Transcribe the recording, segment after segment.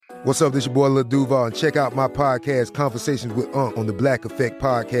What's up? This your boy Lil Duval, and check out my podcast, Conversations with Unc, on the Black Effect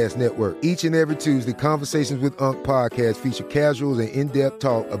Podcast Network. Each and every Tuesday, Conversations with Unc podcast feature casuals and in-depth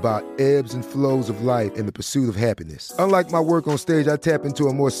talk about ebbs and flows of life and the pursuit of happiness. Unlike my work on stage, I tap into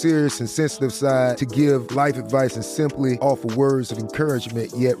a more serious and sensitive side to give life advice and simply offer words of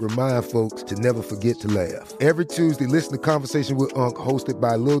encouragement, yet remind folks to never forget to laugh. Every Tuesday, listen to Conversations with Unc, hosted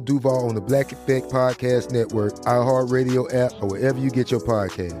by Lil Duval on the Black Effect Podcast Network, iHeartRadio app, or wherever you get your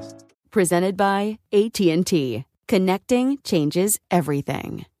podcasts. Presented by AT&T. Connecting changes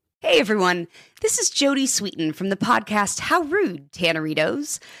everything. Hey everyone, this is Jody Sweeten from the podcast How Rude,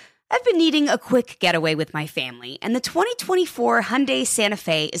 Tanneritos. I've been needing a quick getaway with my family, and the 2024 Hyundai Santa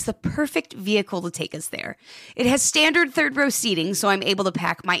Fe is the perfect vehicle to take us there. It has standard third-row seating, so I'm able to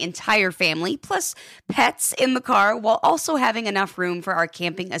pack my entire family, plus pets, in the car, while also having enough room for our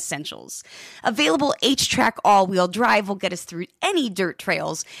camping essentials. Available H-Track all-wheel drive will get us through any dirt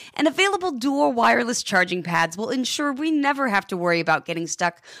trails, and available dual wireless charging pads will ensure we never have to worry about getting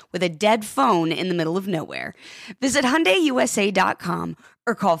stuck with a dead phone in the middle of nowhere. Visit HyundaiUSA.com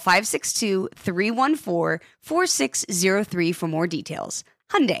or call 562-314-4603 for more details.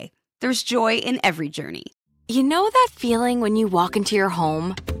 Hyundai, there's joy in every journey. You know that feeling when you walk into your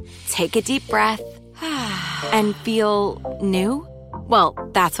home, take a deep breath, and feel new? Well,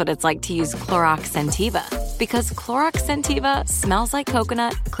 that's what it's like to use Clorox Scentiva. Because Clorox Scentiva smells like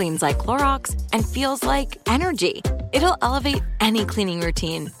coconut, cleans like Clorox, and feels like energy. It'll elevate any cleaning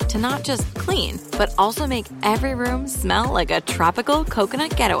routine to not just clean, but also make every room smell like a tropical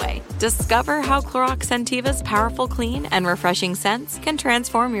coconut getaway. Discover how Clorox Scentiva's powerful clean and refreshing scents can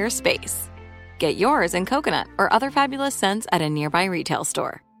transform your space. Get yours in coconut or other fabulous scents at a nearby retail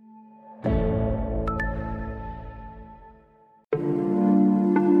store.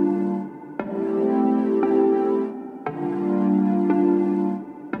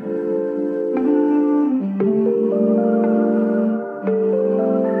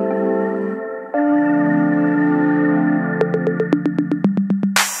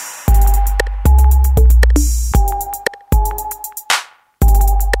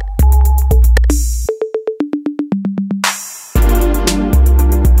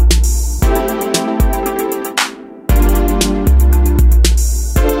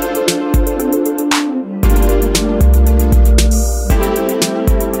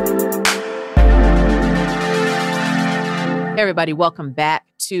 Everybody, welcome back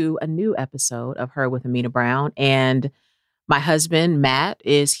to a new episode of Her with Amina Brown. And my husband, Matt,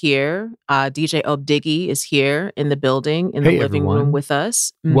 is here. DJ Obdiggy is here in the building, in the living room with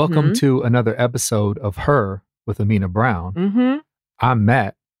us. Mm-hmm. Welcome to another episode of Her with Amina Brown. Mm-hmm. I'm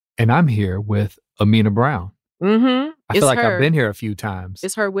Matt, and I'm here with Amina Brown. Mm-hmm. I feel like I've been here a few times.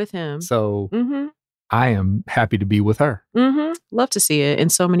 It's her with him. So I am happy to be with her. Mm-hmm. Love to see it in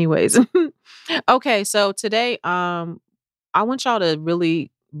so many ways. Okay, so today, I want y'all to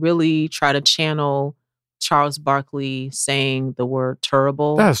really, really try to channel Charles Barkley saying the word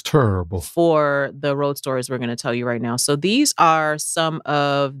terrible. That's terrible. For the road stories we're going to tell you right now. So these are some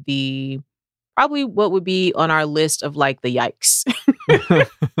of the, probably what would be on our list of like the yikes.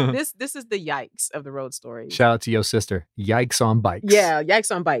 This is the yikes of the road stories. Shout out to your sister. Yikes on bikes. Yeah,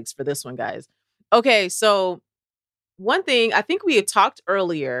 yikes on bikes for this one, guys. Okay, so one thing, I think we had talked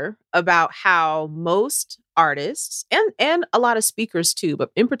earlier about how most artists and a lot of speakers too, but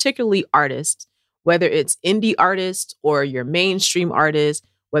in particularly artists, whether it's indie artists or your mainstream artists,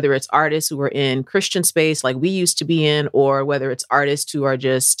 whether it's artists who are in Christian space like we used to be in, or whether it's artists who are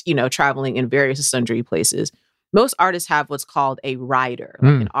just, traveling in various and sundry places. Most artists have what's called a rider,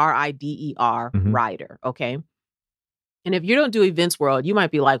 like an RIDER rider. Okay. And if you don't do events world, you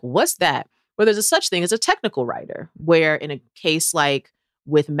might be like, what's that? Well, there's a such thing as a technical rider, where in a case like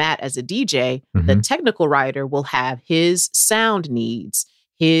with Matt as a DJ, the technical writer will have his sound needs,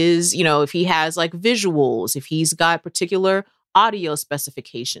 his, if he has like visuals, if he's got particular audio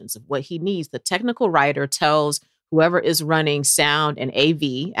specifications of what he needs, the technical writer tells whoever is running sound and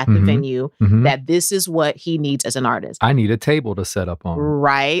AV at the venue that this is what he needs as an artist. I need a table to set up on.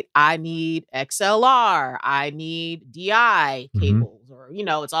 Right. I need XLR. I need DI cables, or,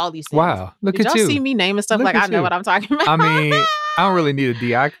 it's all these things. Wow. Look Did at y'all you. see me naming stuff like I know what I'm talking about? I mean, I don't really need a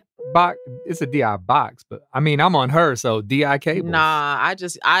DI box. It's a DI box, but I mean, I'm on her, so DI cable. Nah, I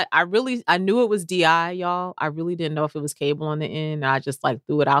knew it was DI, y'all. I really didn't know if it was cable on the end. I just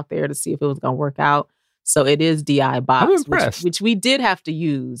threw it out there to see if it was going to work out. So it is DI box. I'm impressed. Which we did have to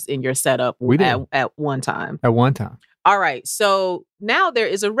use in your setup at one time. At one time. All right. So now there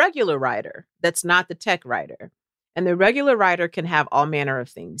is a regular rider that's not the tech rider. And the regular rider can have all manner of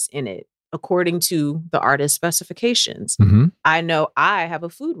things in it. according to the artist's specifications. Mm-hmm. I know I have a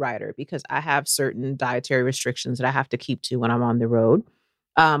food writer because I have certain dietary restrictions that I have to keep to when I'm on the road.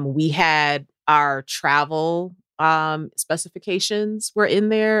 We had our travel specifications were in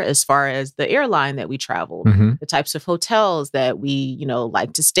there as far as the airline that we traveled, Mm-hmm. the types of hotels that we,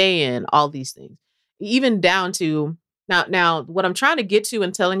 like to stay in, all these things. Even down to now, what I'm trying to get to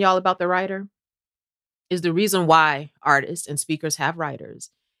and telling y'all about the writer is the reason why artists and speakers have writers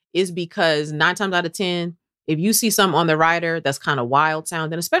is because 9 times out of 10, if you see something on the writer that's kind of wild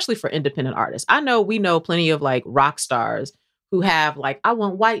sounding, especially for independent artists, we know plenty of like rock stars who have like, I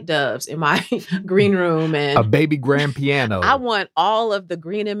want white doves in my green room and a baby grand piano. I want all of the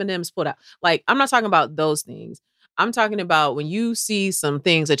green M&Ms put out. Like, I'm not talking about those things. I'm talking about when you see some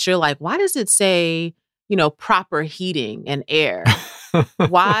things that you're like, why does it say, proper heating and air?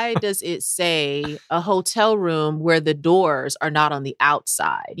 Why does it say a hotel room where the doors are not on the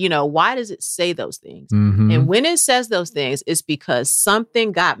outside? Why does it say those things? Mm-hmm. And when it says those things, it's because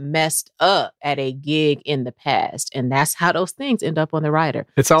something got messed up at a gig in the past. And that's how those things end up on the writer.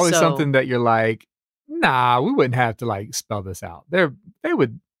 It's always something that you're like, nah, we wouldn't have to like spell this out. They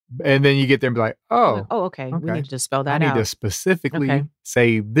would. And then you get there and be like, okay. We need to spell that out. I need to specifically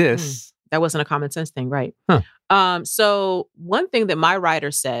say this. That wasn't a common sense thing, right? Huh. So one thing that my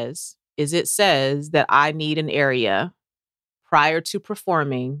writer says is it says that I need an area prior to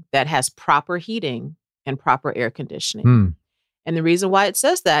performing that has proper heating and proper air conditioning. And the reason why it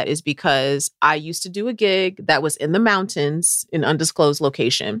says that is because I used to do a gig that was in the mountains in undisclosed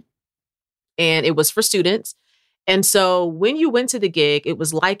location. And it was for students. And so when you went to the gig, it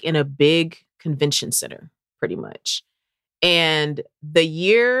was like in a big convention center, pretty much. And the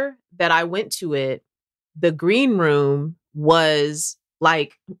year that I went to it, the green room was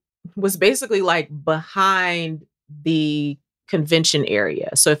basically like behind the convention area.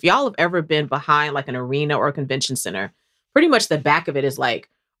 So if y'all have ever been behind like an arena or a convention center, pretty much the back of it is like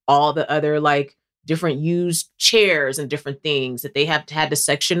all the other like different used chairs and different things that they had to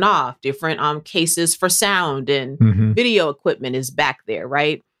section off, different cases for sound and video equipment is back there,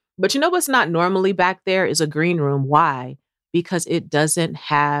 right? But what's not normally back there is a green room. Why? Because it doesn't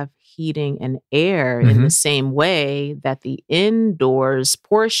have heating and air in the same way that the indoors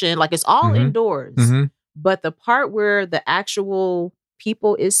portion, like it's all indoors, but the part where the actual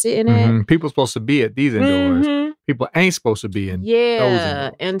people is sitting at. People supposed to be at these indoors. People ain't supposed to be in those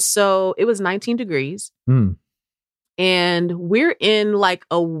indoors. And so it was 19 degrees. And we're in like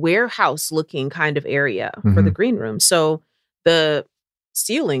a warehouse looking kind of area for the green room. So the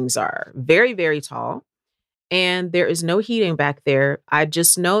ceilings are very, very tall. And there is no heating back there. I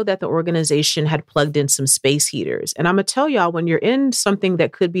just know that the organization had plugged in some space heaters. And I'm going to tell y'all, when you're in something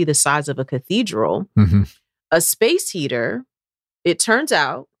that could be the size of a cathedral, a space heater, it turns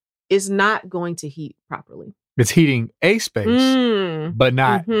out, is not going to heat properly. It's heating a space, but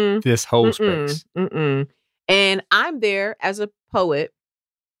not this whole space. And I'm there as a poet.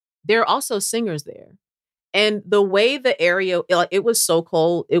 There are also singers there. And the way the area, it was so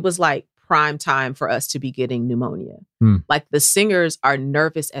cold, it was like prime time for us to be getting pneumonia. Like the singers are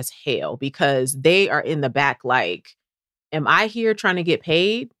nervous as hell because they are in the back like, am I here trying to get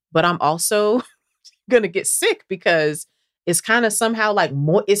paid? But I'm also going to get sick because it's kind of somehow like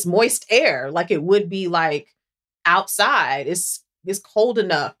it's moist air. Like it would be like outside. It's cold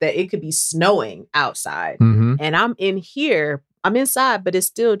enough that it could be snowing outside. And I'm in here, I'm inside, but it's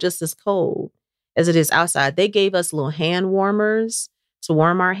still just as cold as it is outside. They gave us little hand warmers to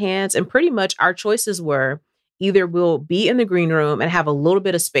warm our hands. And pretty much our choices were either we'll be in the green room and have a little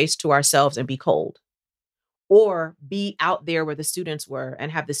bit of space to ourselves and be cold, or be out there where the students were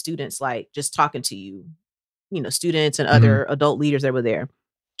and have the students like just talking to you, students and other adult leaders that were there,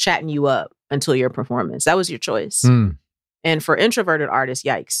 chatting you up until your performance. That was your choice. And for introverted artists,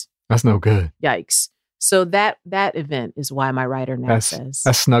 yikes. That's no good. Yikes. So that event is why my writer now says.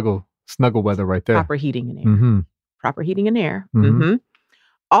 That's snuggle weather right there. Proper heating and air. Proper heating and air.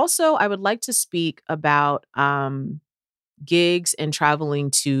 Also, I would like to speak about gigs and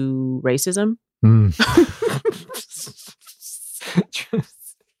traveling to racism.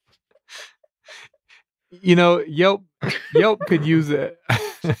 Yelp could use it.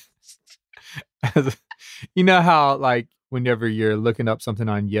 You know how like whenever you're looking up something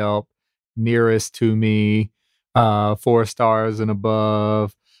on Yelp, nearest to me, 4 stars and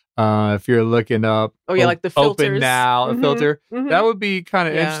above. If you're looking up, like the filters. Open now, a filter. That would be kind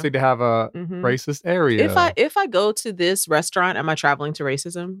of interesting to have a racist area. If I go to this restaurant, am I traveling to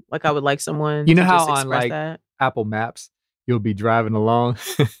racism? Like I would like someone. You know to how just on express like that? Apple Maps, you'll be driving along,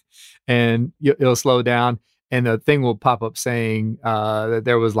 and it'll slow down, and the thing will pop up saying that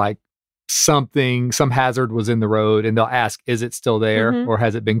there was like some hazard was in the road, and they'll ask, is it still there or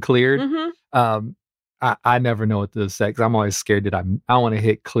has it been cleared? I never know what to say because I'm always scared that I want to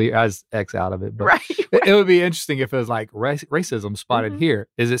hit clear as X out of it. But it would be interesting if it was like racism spotted here.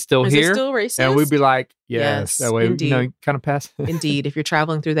 Is it still Is here? It still racist? And we'd be like, yes. That way, indeed. Kind of pass. Indeed. If you're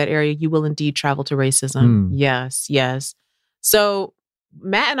traveling through that area, you will indeed travel to racism. Yes. So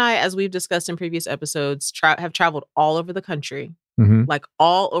Matt and I, as we've discussed in previous episodes, have traveled all over the country. Like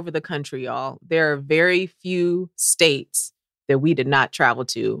all over the country, y'all. There are very few states that we did not travel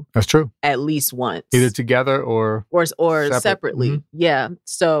to. That's true. At least once. Either together or separately. Yeah.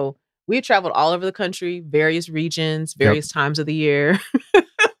 So we've traveled all over the country, various regions, various times of the year,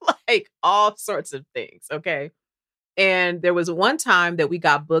 like all sorts of things. Okay. And there was one time that we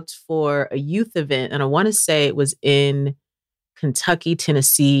got booked for a youth event, and I want to say it was in Kentucky,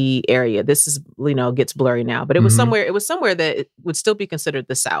 Tennessee area. This is, gets blurry now, but it was somewhere that it would still be considered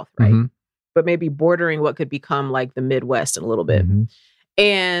the South, right? But maybe bordering what could become like the Midwest in a little bit.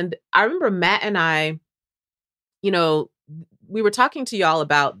 And I remember Matt and I, we were talking to y'all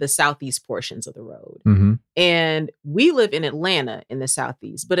about the Southeast portions of the road. And we live in Atlanta in the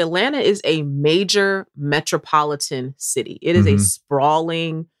Southeast, but Atlanta is a major metropolitan city. It is a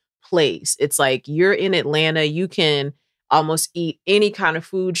sprawling place. It's like you're in Atlanta, you can almost eat any kind of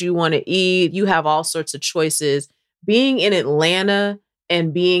food you want to eat. You have all sorts of choices. Being in Atlanta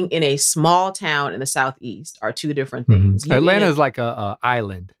and being in a small town in the Southeast are two different things. Atlanta is like a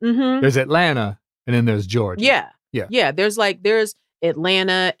island. There's Atlanta and then there's Georgia. Yeah. There's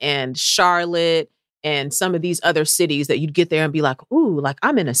Atlanta and Charlotte and some of these other cities that you'd get there and be like, ooh, like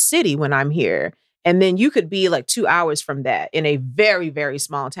I'm in a city when I'm here. And then you could be like 2 hours from that in a very, very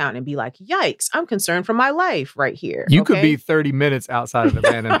small town and be like, yikes, I'm concerned for my life right here. You could be 30 minutes outside of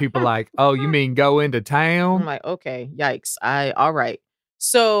Atlanta and people like, oh, you mean go into town? I'm like, okay, yikes. All right.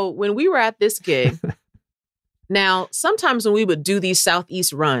 So when we were at this gig, now, sometimes when we would do these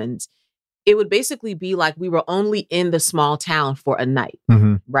Southeast runs, it would basically be like we were only in the small town for a night,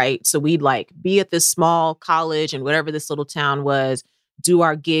 right? So we'd like be at this small college and whatever this little town was, do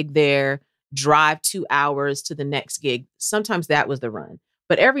our gig there, drive 2 hours to the next gig. Sometimes that was the run.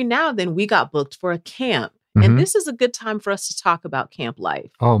 But every now and then we got booked for a camp. And this is a good time for us to talk about camp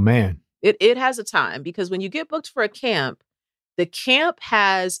life. Oh, man. It has a time because when you get booked for a camp, the camp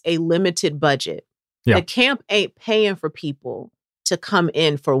has a limited budget. Yeah. The camp ain't paying for people to come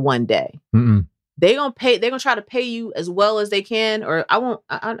in for one day. They're going to try to pay you as well as they can, or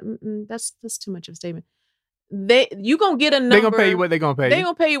that's too much of a statement. You going to get a number. They're going to pay you what they're going to pay you. They're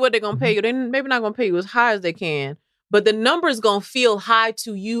going to pay you what they're going to pay you. They maybe not going to pay you as high as they can, but the number is going to feel high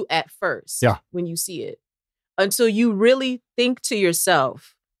to you at first when you see it, until you really think to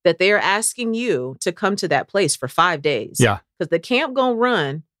yourself that they are asking you to come to that place for 5 days. Yeah. Because the camp going to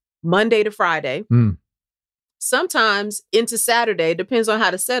run Monday to Friday. Sometimes into Saturday, depends on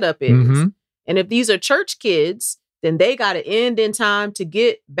how the setup is. And if these are church kids, then they got to end in time to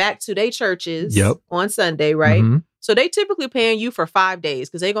get back to their churches on Sunday, right? So they typically paying you for 5 days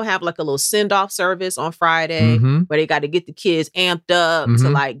because they're going to have like a little send-off service on Friday where they got to get the kids amped up to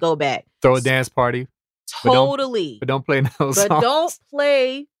like go back. Throw a dance party. Totally. But don't play those songs. But don't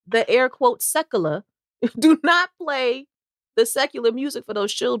play the air quote secular. Do not play the secular music for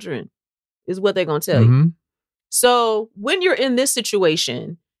those children is what they're going to tell you. So when you're in this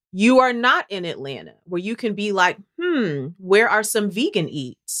situation, you are not in Atlanta where you can be like, where are some vegan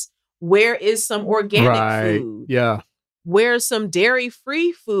eats? Where is some organic food? Yeah. Where's some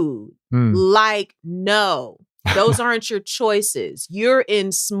dairy-free food? Like, no, those aren't your choices. You're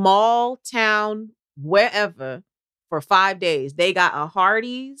in small town, wherever, for 5 days. They got a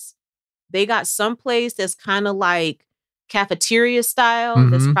Hardee's. They got some place that's kind of like cafeteria style.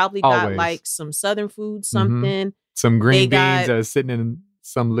 That's probably got like some Southern food, something. Some green beans that are sitting in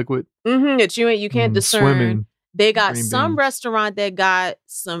some liquid. That you can't discern. Swimming. They got some restaurant that got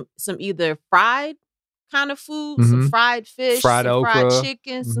some either fried kind of food, some fried fish, fried some okra, fried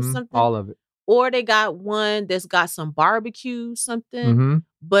chicken, some something. All of it. Or they got one that's got some barbecue, something.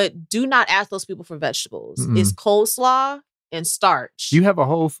 But do not ask those people for vegetables. It's coleslaw and starch. You have a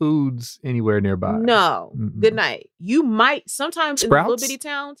Whole Foods anywhere nearby? No. Good night. You might, sometimes Sprouts? in little bitty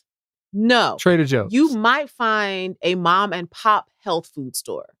towns, no. Trader Joe's. You might find a mom and pop health food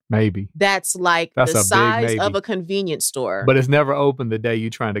store. Maybe. That's like the size of a convenience store. But it's never open the day you're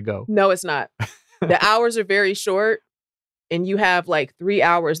trying to go. No, it's not. The hours are very short. And you have like 3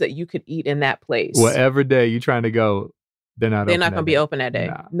 hours that you could eat in that place. Whatever day you're trying to go, they're not going to be open that day.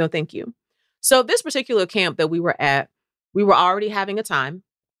 Nah. No, thank you. So this particular camp that we were at, we were already having a time.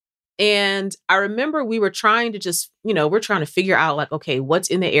 And I remember we were trying to just, we're trying to figure out like, okay, what's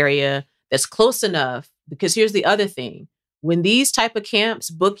in the area that's close enough. Because here's the other thing. When these type of camps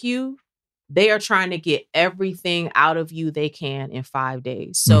book you, they are trying to get everything out of you they can in 5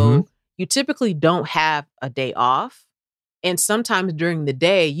 days. So you typically don't have a day off. And sometimes during the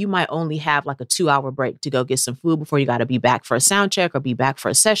day, you might only have like a 2-hour break to go get some food before you got to be back for a sound check or be back for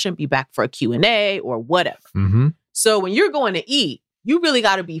a session, be back for a Q&A or whatever. So when you're going to eat, you really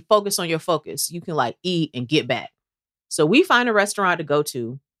got to be focused on your focus. You can like eat and get back. So we find a restaurant to go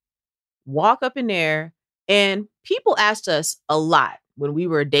to, walk up in there, and people asked us a lot when we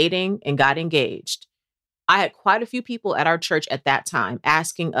were dating and got engaged. I had quite a few people at our church at that time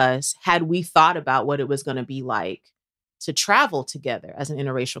asking us, had we thought about what it was going to be like to travel together as an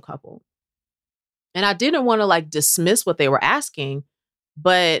interracial couple. And I didn't want to like dismiss what they were asking,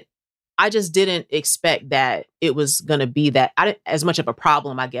 but I just didn't expect that it was going to be that as much of a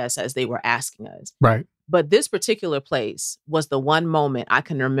problem, I guess, as they were asking us. Right. But this particular place was the one moment I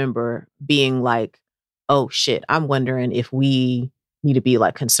can remember being like, oh shit, I'm wondering if we need to be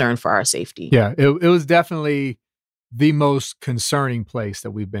like concerned for our safety. Yeah, it was definitely the most concerning place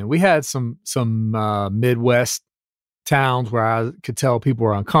that we've been. We had some Midwest towns where I could tell people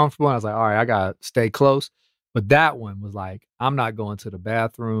were uncomfortable. And I was like, all right, I got to stay close. But that one was like, I'm not going to the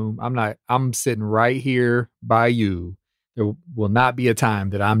bathroom. I'm sitting right here by you. There will not be a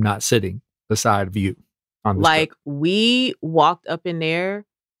time that I'm not sitting beside of you. Like we walked up in there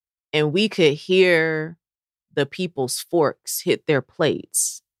and we could hear the people's forks hit their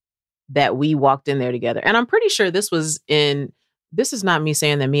plates that we walked in there together. And I'm pretty sure this is not me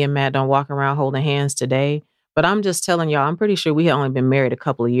saying that me and Matt don't walk around holding hands today. But I'm just telling y'all, I'm pretty sure we had only been married a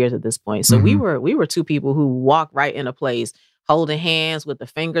couple of years at this point. So we were two people who walked right in a place, holding hands with the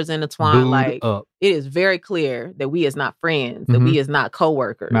fingers intertwined. Like it is very clear that we is not friends, that we is not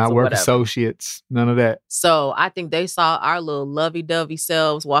coworkers, not work associates, none of that. So I think they saw our little lovey-dovey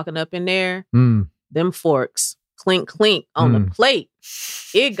selves walking up in there. Them forks clink clink on the plate.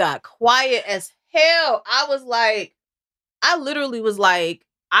 It got quiet as hell. I literally was like,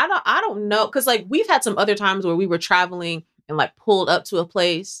 I don't know. Cause like we've had some other times where we were traveling and like pulled up to a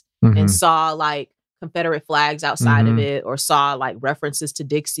place and saw like Confederate flags outside of it, or saw like references to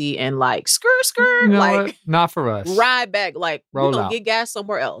Dixie and like skirt, you know like what? Not for us. Ride back, like we're gonna get gas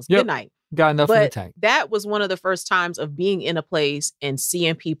somewhere else. Good night. Got enough in the tank. That was one of the first times of being in a place and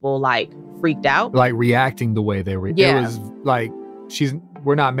seeing people like freaked out, like reacting the way they were. Yeah. It was like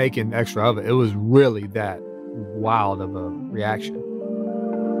we're not making extra of it. It was really that wild of a reaction.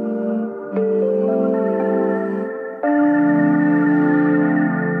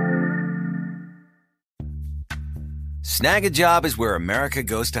 Snag a Job is where America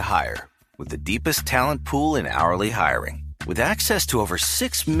goes to hire, with the deepest talent pool in hourly hiring. With access to over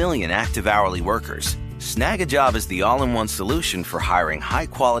 6 million active hourly workers, Snag a Job is the all-in-one solution for hiring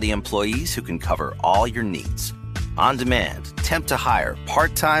high-quality employees who can cover all your needs. On demand, temp to hire,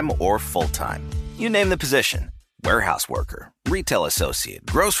 part-time or full-time. You name the position. Warehouse worker, retail associate,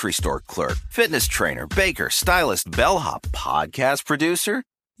 grocery store clerk, fitness trainer, baker, stylist, bellhop, podcast producer.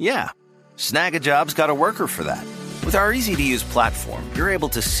 Yeah, Snag a Job's got a worker for that. With our easy-to-use platform, you're able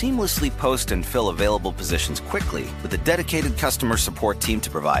to seamlessly post and fill available positions quickly with a dedicated customer support team to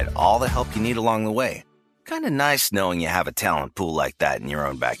provide all the help you need along the way. Kind of nice knowing you have a talent pool like that in your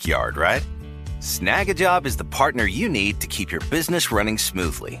own backyard, right? Snag a Job is the partner you need to keep your business running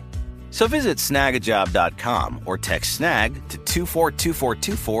smoothly. So visit snagajob.com or text snag to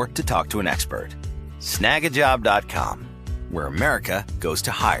 242424 to talk to an expert. Snagajob.com, where America goes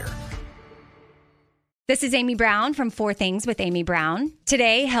to hire. This is Amy Brown from 4 Things with Amy Brown.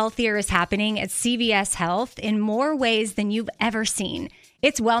 Today, Healthier is happening at CVS Health in more ways than you've ever seen.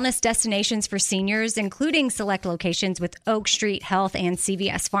 It's wellness destinations for seniors, including select locations with Oak Street Health and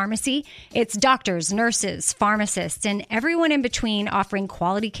CVS Pharmacy. It's doctors, nurses, pharmacists, and everyone in between offering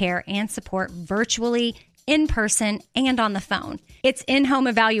quality care and support virtually, in person, and on the phone. It's in-home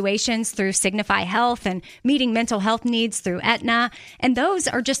evaluations through Signify Health and meeting mental health needs through Aetna. And those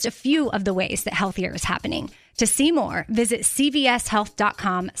are just a few of the ways that Healthier is happening. To see more, visit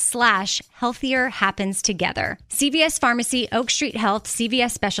cvshealth.com/healthier happens together. CVS Pharmacy, Oak Street Health,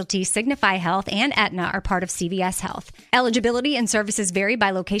 CVS Specialty, Signify Health, and Aetna are part of CVS Health. Eligibility and services vary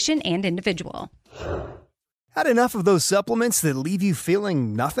by location and individual. Had enough of those supplements that leave you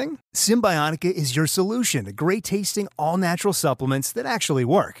feeling nothing? Symbiotica is your solution to great-tasting, all-natural supplements that actually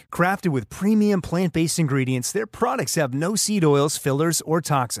work. Crafted with premium plant-based ingredients, their products have no seed oils, fillers, or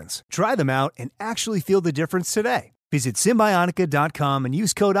toxins. Try them out and actually feel the difference today. Visit Symbiotica.com and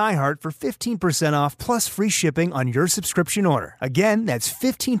use code IHEART for 15% off plus free shipping on your subscription order. Again, that's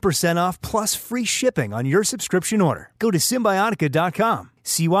 15% off plus free shipping on your subscription order. Go to Symbiotica.com,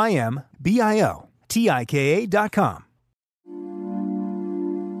 Symbiotika.com.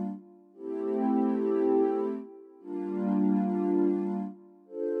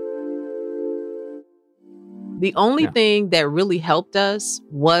 The only thing that really helped us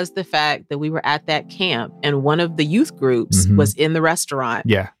was the fact that we were at that camp and one of the youth groups was in the restaurant.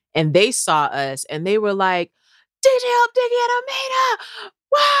 Yeah. And they saw us and they were like, "Did you help Diggy and Amina?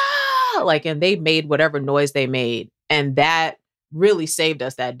 Wow!" Like, and they made whatever noise they made. And that really saved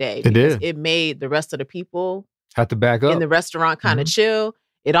us that day. It did. It made the rest of the people have to back up in the restaurant kind of chill.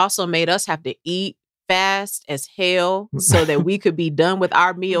 It also made us have to eat fast as hell so that we could be done with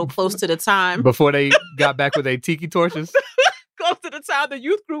our meal close to the time. Before they got back with their tiki torches. Close to the time the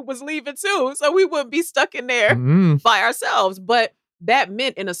youth group was leaving too. So we wouldn't be stuck in there by ourselves. But that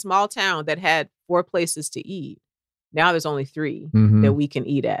meant in a small town that had 4 places to eat, now there's only 3 that we can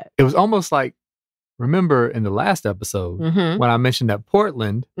eat at. It was almost like, remember in the last episode when I mentioned that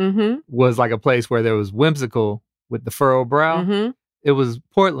Portland was like a place where there was whimsical with the furrowed brow. It was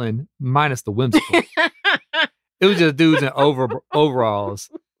Portland minus the whimsical. It was just dudes in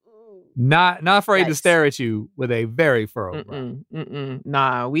overalls, not afraid to stare at you with a very furrowed brow.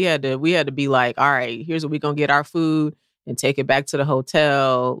 Nah, we had to be like, all right, here's where we're gonna get our food and take it back to the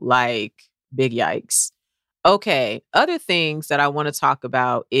hotel. Like, big yikes. Okay, other things that I want to talk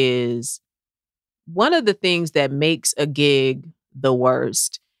about is one of the things that makes a gig the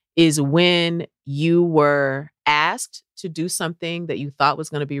worst is when you were asked to do something that you thought was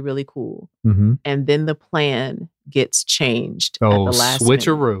going to be really cool. And then the plan gets changed at the last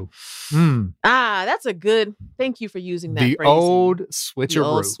switcheroo. minute. That's a good, thank you for using that phrasing. The old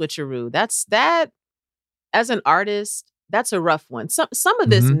switcheroo. That, as an artist, that's a rough one. Some of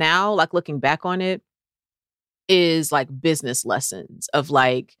this now, like looking back on it, is like business lessons of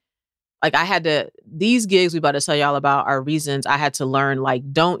like I had to, these gigs we about to tell y'all about are reasons I had to learn,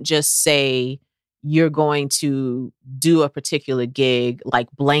 like, don't just say you're going to do a particular gig like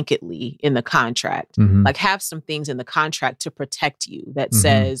blanketly in the contract. Like, have some things in the contract to protect you that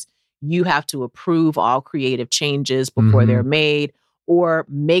says you have to approve all creative changes before they're made, or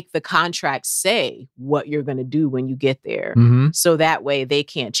make the contract say what you're going to do when you get there. So that way they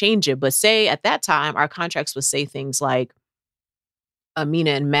can't change it. But say at that time, our contracts would say things like,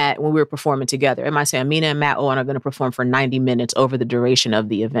 Amina and Matt, when we were performing together, it might say Amina and Matt Owen are going to perform for 90 minutes over the duration of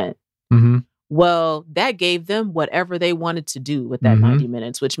the event. Well, that gave them whatever they wanted to do with that 90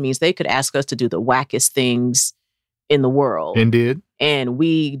 minutes, which means they could ask us to do the wackest things in the world. Indeed. And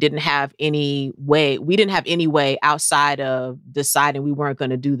we didn't have any way outside of deciding we weren't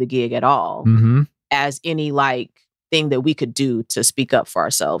going to do the gig at all as any like thing that we could do to speak up for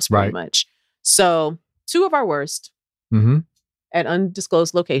ourselves pretty much. So 2 of our worst at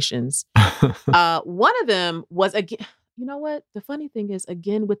undisclosed locations. One of them was, again, you know what? The funny thing is,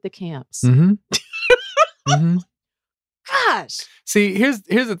 again, with the camps. Gosh. See, here's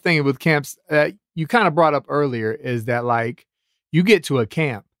the thing with camps that you kind of brought up earlier is that, like, you get to a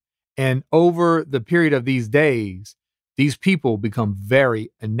camp and over the period of these days, these people become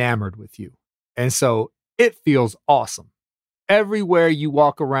very enamored with you. And so it feels awesome. Everywhere you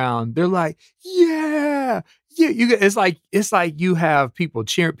walk around, they're like, yeah. It's like you have people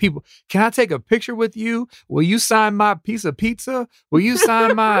cheering. People, can I take a picture with you? Will you sign my piece of pizza? Will you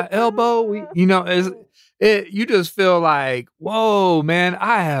sign my elbow? You just feel like, whoa, man,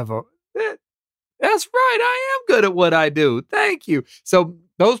 that's right. I am good at what I do. Thank you. So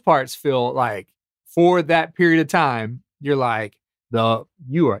those parts feel like, for that period of time, you're like,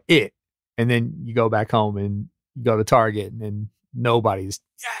 you are it. And then you go back home and you go to Target and then nobody's,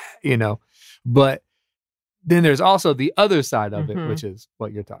 but then there's also the other side of it, which is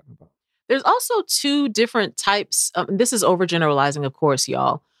what you're talking about. There's also 2 different types. This is overgeneralizing, of course,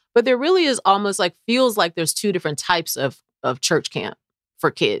 y'all. But there really is almost feels like there's 2 different types of church camp for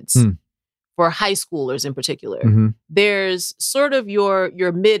kids, for high schoolers in particular. There's sort of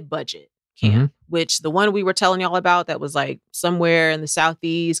your mid-budget camp, which the one we were telling y'all about that was like somewhere in the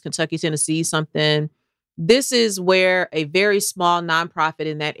Southeast, Kentucky, Tennessee, something. This is where a very small nonprofit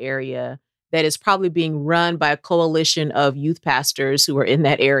in that area that is probably being run by a coalition of youth pastors who are in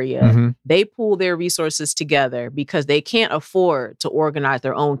that area. They pool their resources together because they can't afford to organize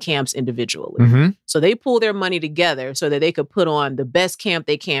their own camps individually. So they pool their money together so that they could put on the best camp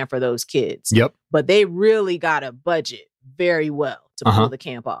they can for those kids. But they really got to budget very well to pull the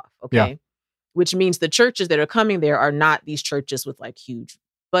camp off. Okay. Which means the churches that are coming there are not these churches with like huge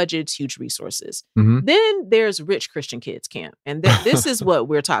budgets, huge resources. Mm-hmm. Then there's rich Christian kids camp. And this is what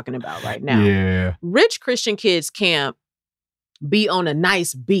we're talking about right now. Yeah. Rich Christian kids camp be on a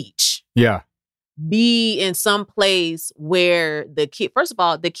nice beach. Yeah. Be in some place where first of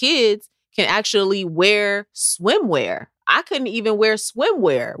all, the kids can actually wear swimwear. I couldn't even wear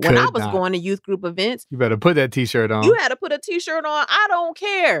swimwear when I was going to youth group events. You better put that t-shirt on. You had to put a t-shirt on. I don't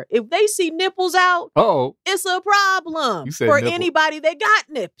care. If they see nipples out, it's a problem for anybody that got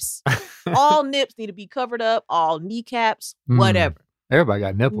nips. All nips need to be covered up, all kneecaps, whatever. Everybody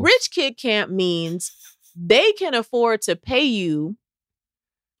got nipples. Rich kid camp means they can afford to pay you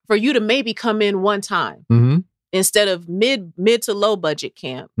for you to maybe come in one time. Mm-hmm. Instead of mid to low budget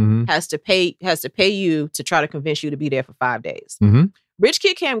camp has to pay you to try to convince you to be there for 5 days. Mm-hmm. Rich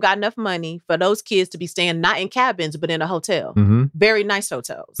kid camp got enough money for those kids to be staying not in cabins, but in a hotel. Mm-hmm. Very nice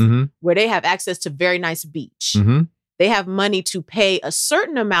hotels where they have access to very nice beach. Mm-hmm. They have money to pay a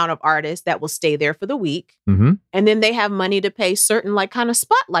certain amount of artists that will stay there for the week. Mm-hmm. And then they have money to pay certain like kind of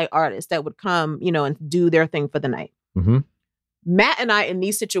spotlight artists that would come, and do their thing for the night. Mm-hmm. Matt and I in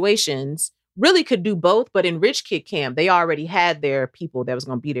these situations really could do both, but in Rich Kid Camp, they already had their people that was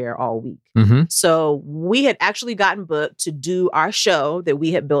going to be there all week. Mm-hmm. So we had actually gotten booked to do our show that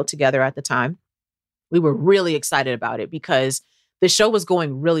we had built together at the time. We were really excited about it because the show was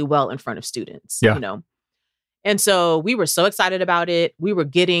going really well in front of students, And so we were so excited about it. We were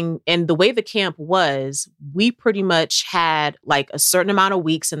and the way the camp was, we pretty much had like a certain amount of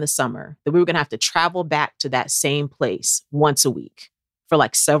weeks in the summer that we were going to have to travel back to that same place once a week for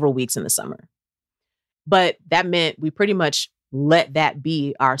like several weeks in the summer. But that meant we pretty much let that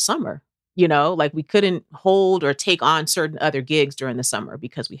be our summer, like we couldn't hold or take on certain other gigs during the summer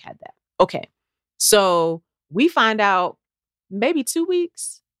because we had that. Okay. So we find out maybe 2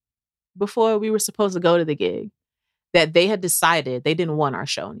 weeks before we were supposed to go to the gig that they had decided they didn't want our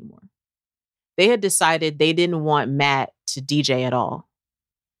show anymore. They had decided they didn't want Matt to DJ at all.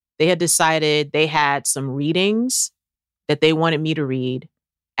 They had decided they had some readings that they wanted me to read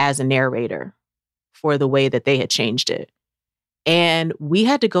as a narrator for the way that they had changed it. And we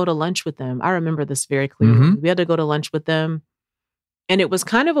had to go to lunch with them. I remember this very clearly. Mm-hmm. We had to go to lunch with them. And it was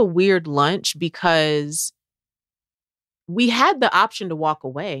kind of a weird lunch because we had the option to walk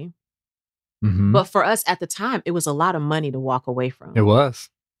away. Mm-hmm. But for us at the time, it was a lot of money to walk away from. It was.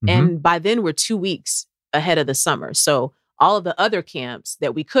 Mm-hmm. And by then we're 2 weeks ahead of the summer. So all of the other camps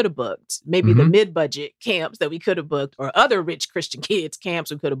that we could have booked, maybe the mid-budget camps that we could have booked or other rich Christian kids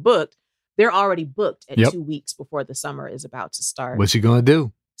camps we could have booked, they're already booked at 2 weeks before the summer is about to start. What you gonna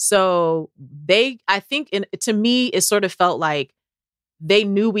do? So I think to me, it sort of felt like they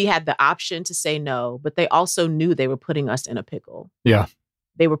knew we had the option to say no, but they also knew they were putting us in a pickle. Yeah.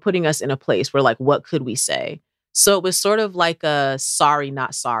 They were putting us in a place where like, what could we say? So it was sort of like a sorry,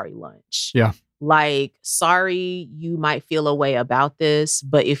 not sorry lunch. Yeah. Like, sorry, you might feel a way about this,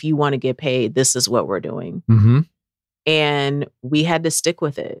 but if you want to get paid, this is what we're doing. Mm-hmm. And we had to stick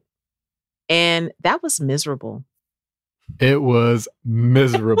with it. And that was miserable. It was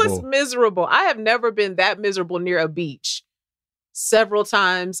miserable. It was miserable. I have never been that miserable near a beach several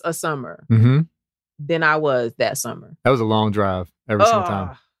times a summer than I was that summer. That was a long drive every single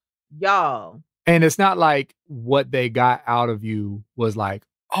time. Y'all. And it's not like what they got out of you was like,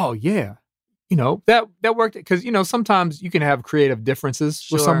 oh, yeah. That worked because, sometimes you can have creative differences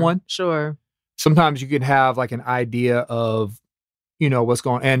with someone. Sure. Sometimes you can have like an idea of, what's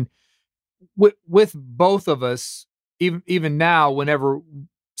going on. And with both of us, even now, whenever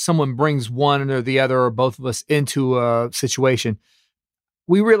someone brings one or the other or both of us into a situation,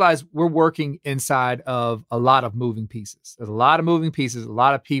 we realize we're working inside of a lot of moving pieces. There's a lot of moving pieces, a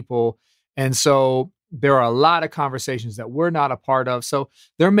lot of people. And so there are a lot of conversations that we're not a part of. So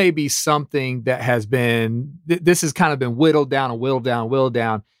there may be something that has been, this has kind of been whittled down and whittled down, whittled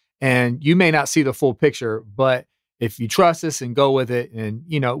down. And you may not see the full picture, but if you trust us and go with it and,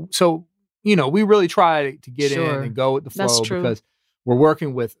 we really try to get in and go with the flow because we're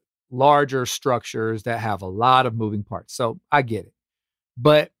working with larger structures that have a lot of moving parts. So I get it.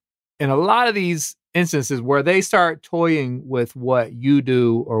 But in a lot of these instances where they start toying with what you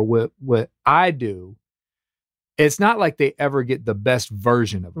do or what I do, it's not like they ever get the best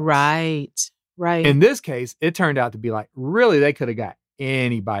version of it. Right. In this case, it turned out to be like, really, they could have got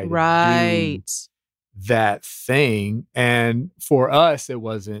anybody to do that thing. And for us, it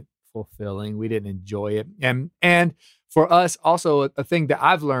wasn't fulfilling. We didn't enjoy it. And for us, also a thing that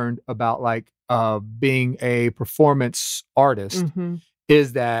I've learned about like being a performance artist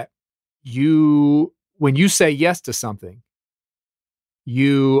is that when you say yes to something,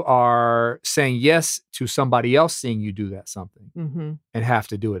 you are saying yes to somebody else seeing you do that something and have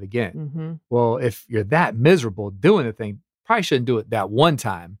to do it again. Well, if you're that miserable doing the thing, probably shouldn't do it that one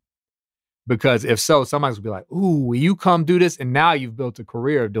time. Because if so, somebody's gonna be like, ooh, will you come do this? And now you've built a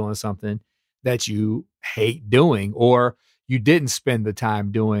career of doing something that you hate doing, or you didn't spend the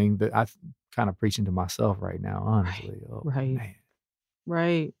time doing that. I'm kind of preaching to myself right now, honestly. Man.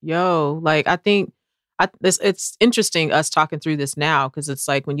 Right. Yo, like, I think it's interesting us talking through this now, because it's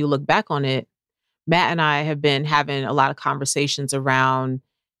like when you look back on it, Matt and I have been having a lot of conversations around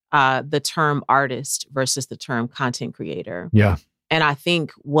the term artist versus the term content creator. Yeah. And I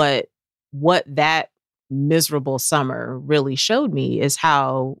think what that miserable summer really showed me is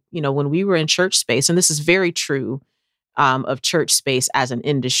how, when we were in church space, and this is very true of church space as an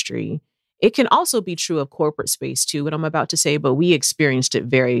industry, it can also be true of corporate space too, what I'm about to say, but we experienced it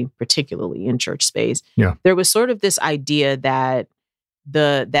very particularly in church space. Yeah. There was sort of this idea that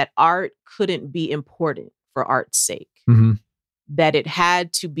that art couldn't be important for art's sake, that it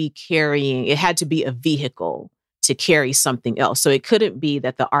had to be a vehicle to carry something else. So it couldn't be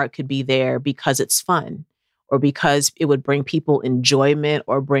that the art could be there because it's fun, or because it would bring people enjoyment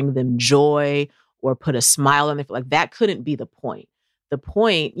or bring them joy or put a smile on their face. Like, that couldn't be the point. The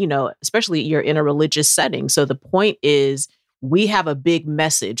point, especially you're in a religious setting. So the point is, we have a big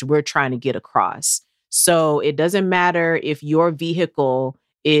message we're trying to get across. So it doesn't matter if your vehicle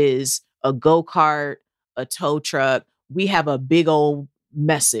is a go-kart, a tow truck. We have a big old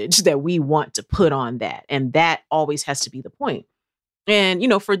message that we want to put on that. And that always has to be the point. And,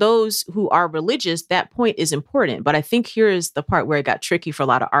 for those who are religious, that point is important. But I think here's the part where it got tricky for a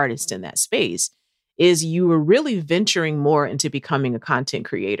lot of artists in that space, is you were really venturing more into becoming a content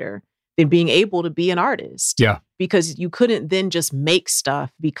creator than being able to be an artist. Yeah. Because you couldn't then just make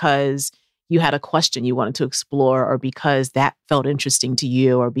stuff because you had a question you wanted to explore, or because that felt interesting to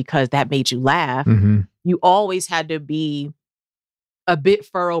you, or because that made you laugh. You always had to be a bit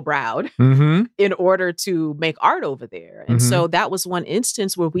furrow-browed in order to make art over there. And so that was one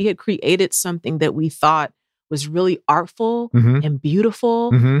instance where we had created something that we thought was really artful and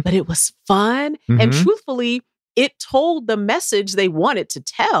beautiful, but it was fun. And truthfully, it told the message they wanted to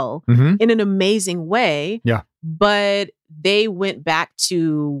tell in an amazing way. Yeah. But they went back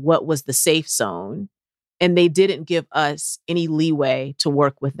to what was the safe zone, and they didn't give us any leeway to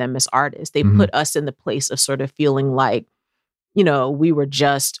work with them as artists. They put us in the place of sort of feeling like, we were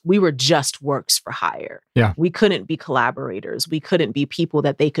just works for hire. Yeah. We couldn't be collaborators. We couldn't be people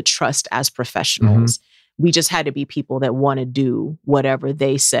that they could trust as professionals. We just had to be people that want to do whatever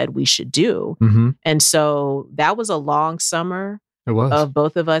they said we should do. And so that was a long summer of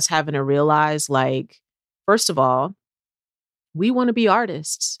both of us having to realize, like, first of all, we want to be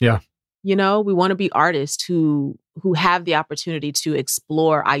artists. Yeah. We want to be artists who have the opportunity to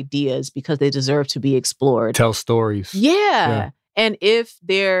explore ideas because they deserve to be explored. Tell stories. Yeah. And if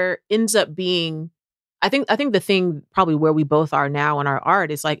there ends up being, I think the thing probably where we both are now in our art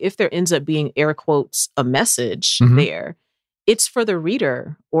is, like, if there ends up being, air quotes, a message there, it's for the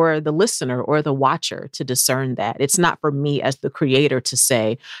reader or the listener or the watcher to discern that. It's not for me as the creator to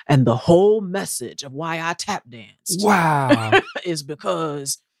say, and the whole message of why I tap danced is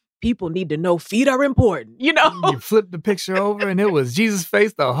because people need to know feet are important, You flip the picture over and it was Jesus'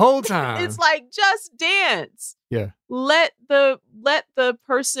 face the whole time. It's like, just dance. Yeah. Let the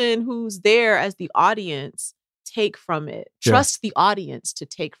person who's there as the audience take from it. Trust the audience to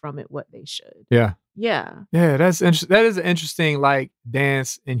take from it what they should. Yeah. Yeah. Yeah, that's interesting. That is an interesting, like,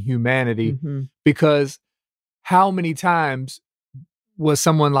 dance in humanity, because how many times was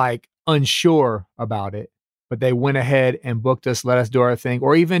someone, like, unsure about it, but they went ahead and booked us, let us do our thing?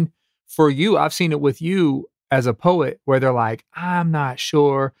 Or even for you, I've seen it with you as a poet, where they're like, I'm not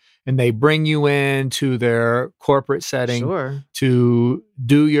sure. And they bring you into their corporate setting to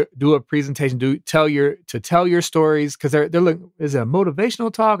do a presentation, to tell your stories, because they're looking, is it a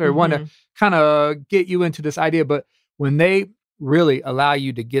motivational talk, or want to kind of get you into this idea? But when they really allow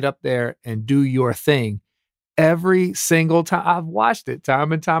you to get up there and do your thing, every single time, I've watched it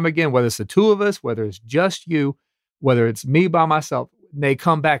time and time again, whether it's the two of us, whether it's just you, whether it's me by myself, they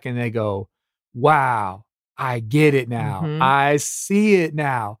come back and they go, wow, I get it now. I see it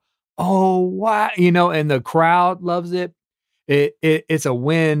now. Oh, wow. And the crowd loves it. It's a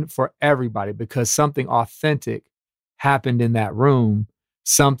win for everybody, because something authentic happened in that room.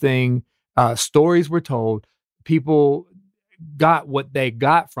 Something, stories were told. People got what they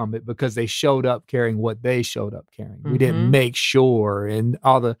got from it because they showed up carrying what they showed up carrying. We didn't make sure, and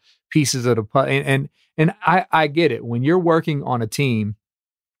all the pieces of the and I get it. When you're working on a team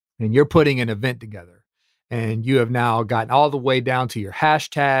and you're putting an event together, and you have now gotten all the way down to your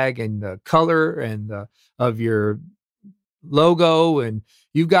hashtag and the color and of your logo, and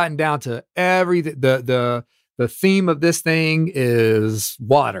you've gotten down to everything. The theme of this thing is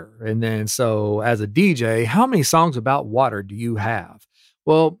water. And then so as a DJ, how many songs about water do you have?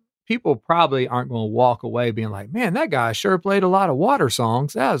 Well, people probably aren't going to walk away being like, man, that guy sure played a lot of water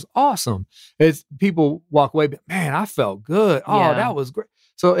songs. That was awesome. It's people walk away, man, I felt good. Oh, that was great.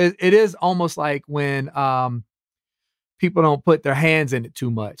 So it is almost like when people don't put their hands in it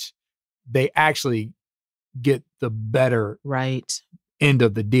too much, they actually get the better end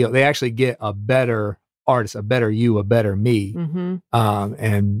of the deal. They actually get a better artist, a better you, a better me.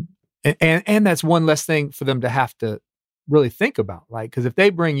 And that's one less thing for them to have to really think about. Like, because if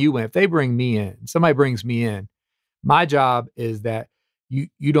they bring you in, if they bring me in, somebody brings me in, my job is that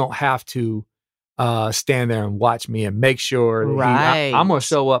you don't have to stand there and watch me and make sure that I'm going to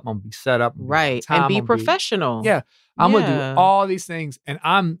show up, I'm going to be set up. And be professional. I'm going to do all these things, and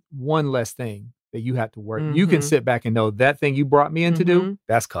I'm one less thing that you have to work. You can sit back and know that thing you brought me in to do,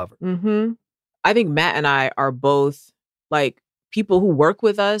 that's covered. I think Matt and I are both, like, people who work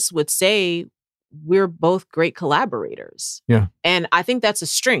with us would say we're both great collaborators. Yeah. And I think that's a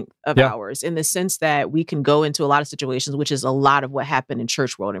strength of ours, in the sense that we can go into a lot of situations, which is a lot of what happened in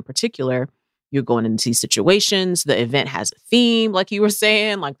church world in particular. You're going into these situations. The event has a theme, like you were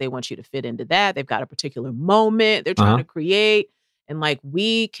saying, like they want you to fit into that. They've got a particular moment they're trying to create. And like,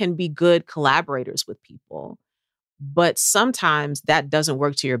 we can be good collaborators with people. But sometimes that doesn't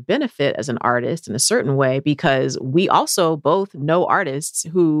work to your benefit as an artist in a certain way, because we also both know artists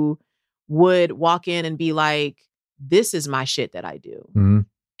who would walk in and be like, this is my shit that I do.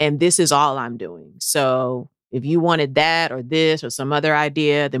 And this is all I'm doing. So if you wanted that or this or some other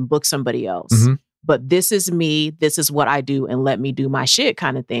idea, then book somebody else. But this is me. This is what I do. And let me do my shit,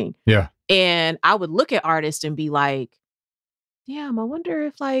 kind of thing. Yeah. And I would look at artists and be like, damn, I wonder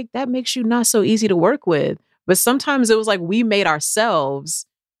if like that makes you not so easy to work with. But sometimes it was like we made ourselves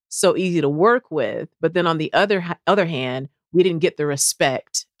so easy to work with. But then on the other hand, we didn't get the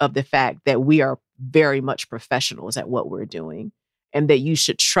respect of the fact that we are very much professionals at what we're doing, and that you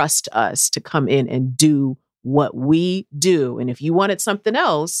should trust us to come in and do what we do. And if you wanted something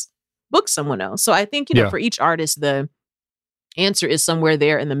else, book someone else. So I think, for each artist, the answer is somewhere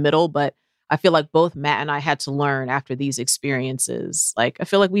there in the middle. But I feel like both Matt and I had to learn after these experiences. Like, I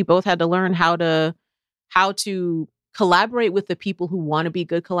feel like we both had to learn how to collaborate with the people who want to be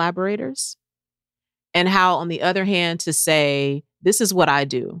good collaborators, and how, on the other hand, to say, this is what I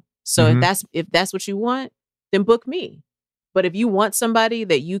do. So if that's what you want, then book me. But if you want somebody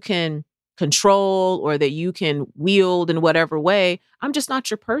that you can control or that you can wield in whatever way, I'm just not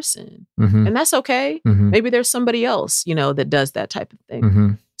your person. And that's okay. Maybe there's somebody else, that does that type of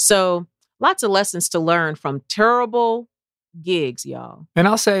thing. So lots of lessons to learn from terrible gigs, y'all. And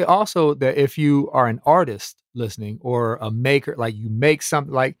I'll say also that if you are an artist listening, or a maker, like you make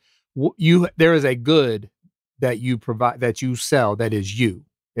something, like there is a good that you provide, that you sell, that is you.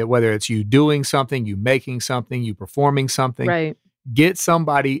 Whether it's you doing something, you making something, you performing something, right? Get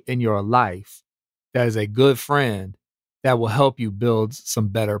somebody in your life that is a good friend that will help you build some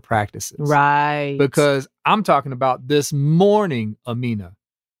better practices. Right. Because I'm talking about this morning, Amina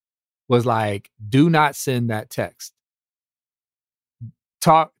was like, do not send that text.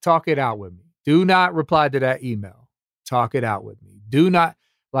 Talk it out with me. Do not reply to that email. Talk it out with me. Do not,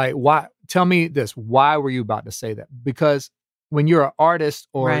 like, why? Tell me this. Why were you about to say that? Because when you're an artist,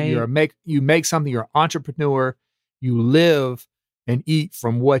 or you make something, you're an entrepreneur, you live and eat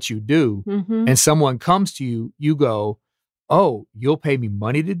from what you do, and someone comes to you, you go, oh, you'll pay me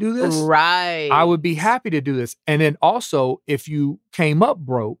money to do this? Right. I would be happy to do this. And then also, if you came up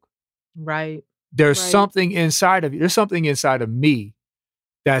broke, right, there's something inside of you. There's something inside of me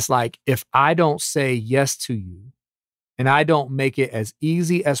that's like, if I don't say yes to you, and I don't make it as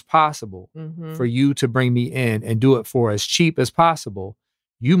easy as possible for you to bring me in, and do it for as cheap as possible,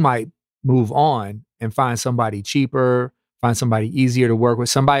 you might move on and find somebody cheaper, find somebody easier to work with,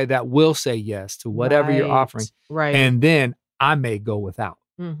 somebody that will say yes to whatever you're offering. Right. And then I may go without.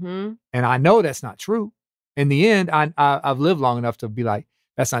 And I know that's not true. In the end, I've lived long enough to be like,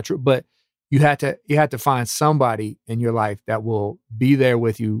 that's not true. But you had to find somebody in your life that will be there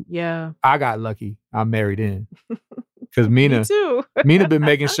with you. Yeah. I got lucky. I married in. Because Mina been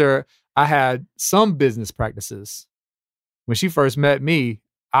making sure I had some business practices. When she first met me,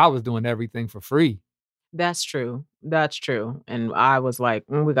 I was doing everything for free. That's true. That's true. And I was like,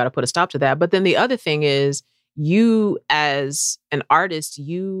 we got to put a stop to that. But then the other thing is, you as an artist,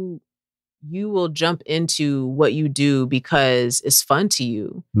 you you will jump into what you do because it's fun to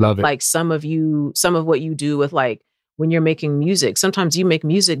you. Love it. Like some of what you do with like when you're making music, sometimes you make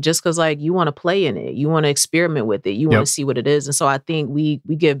music just because like you want to play in it. You want to experiment with it. You want to see what it is. And so I think we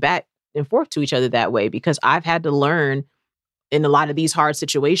give back and forth to each other that way, because I've had to learn in a lot of these hard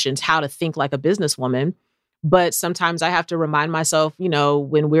situations how to think like a businesswoman. But sometimes I have to remind myself, you know,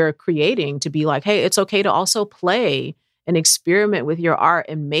 when we're creating, to be like, hey, it's okay to also play and experiment with your art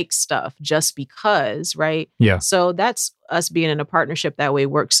and make stuff just because, right? Yeah. So that's us being in a partnership that way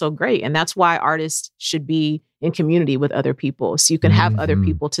works so great. And that's why artists should be in community with other people. So you can have other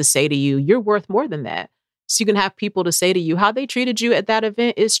people to say to you, you're worth more than that. So you can have people to say to you, how they treated you at that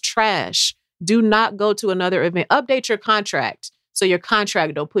event is trash. Do not go to another event. Update your contract so your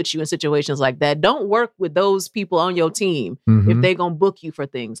contract don't put you in situations like that. Don't work with those people on your team if they're going to book you for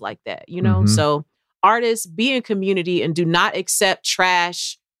things like that, you know? So artists, be in community and do not accept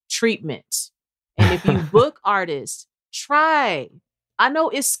trash treatment. And if you book artists, try. I know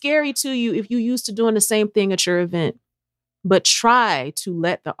it's scary to you if you used to doing the same thing at your event, but try to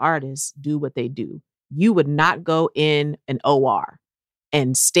let the artists do what they do. You would not go in an OR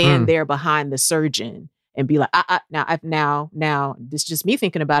and stand there behind the surgeon and be like, now, this is just me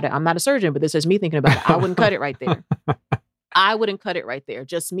thinking about it. I'm not a surgeon, but this is me thinking about it. I wouldn't cut it right there. I wouldn't cut it right there.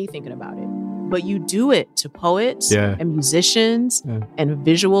 Just me thinking about it. But you do it to poets and musicians and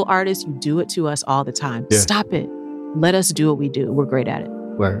visual artists. You do it to us all the time. Yeah. Stop it. Let us do what we do. We're great at it.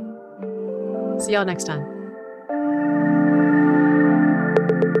 Word. See y'all next time.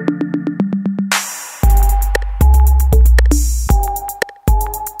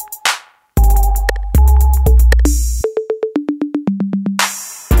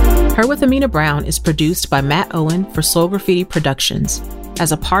 Her with Amina Brown is produced by Matt Owen for Soul Graffiti Productions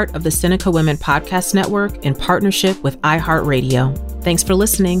as a part of the Seneca Women Podcast Network in partnership with iHeartRadio. Thanks for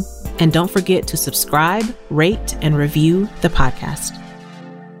listening, and don't forget to subscribe, rate, and review the podcast.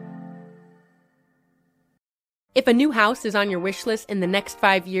 If a new house is on your wish list in the next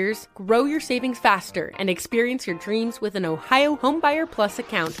 5 years, grow your savings faster and experience your dreams with an Ohio Homebuyer Plus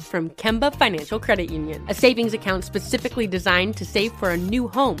account from Kemba Financial Credit Union. A savings account specifically designed to save for a new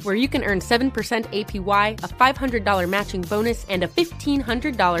home, where you can earn 7% APY, a $500 matching bonus, and a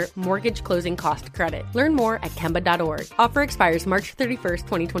 $1,500 mortgage closing cost credit. Learn more at Kemba.org. Offer expires March 31st,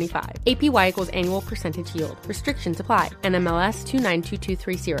 2025. APY equals annual percentage yield. Restrictions apply. NMLS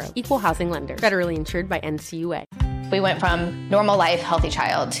 292230. Equal housing lender. Federally insured by NCUA. We went from normal life, healthy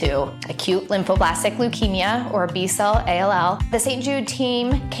child to acute lymphoblastic leukemia, or B-cell ALL. The St. Jude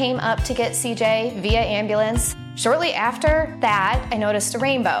team came up to get CJ via ambulance. Shortly after that, I noticed a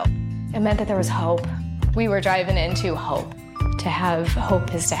rainbow. It meant that there was hope. We were driving into hope. To have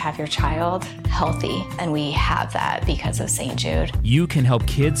hope is to have your child healthy, and we have that because of St. Jude. You can help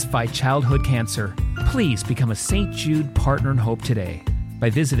kids fight childhood cancer. Please become a St. Jude Partner in Hope today by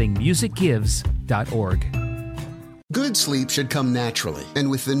visiting musicgives.org. Good sleep should come naturally, and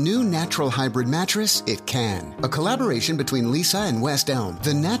with the new Natural Hybrid mattress, it can. A collaboration between Lisa and West Elm,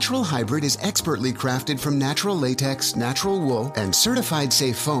 the Natural Hybrid is expertly crafted from natural latex, natural wool, and certified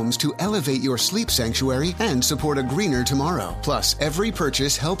safe foams to elevate your sleep sanctuary and support a greener tomorrow. Plus, every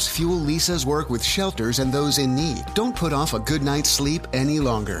purchase helps fuel Lisa's work with shelters and those in need. Don't put off a good night's sleep any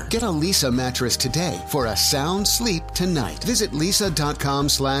longer. Get a Lisa mattress today for a sound sleep tonight. Visit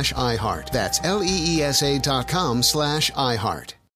lisa.com/iHeart. That's LEESA.com/iHeart.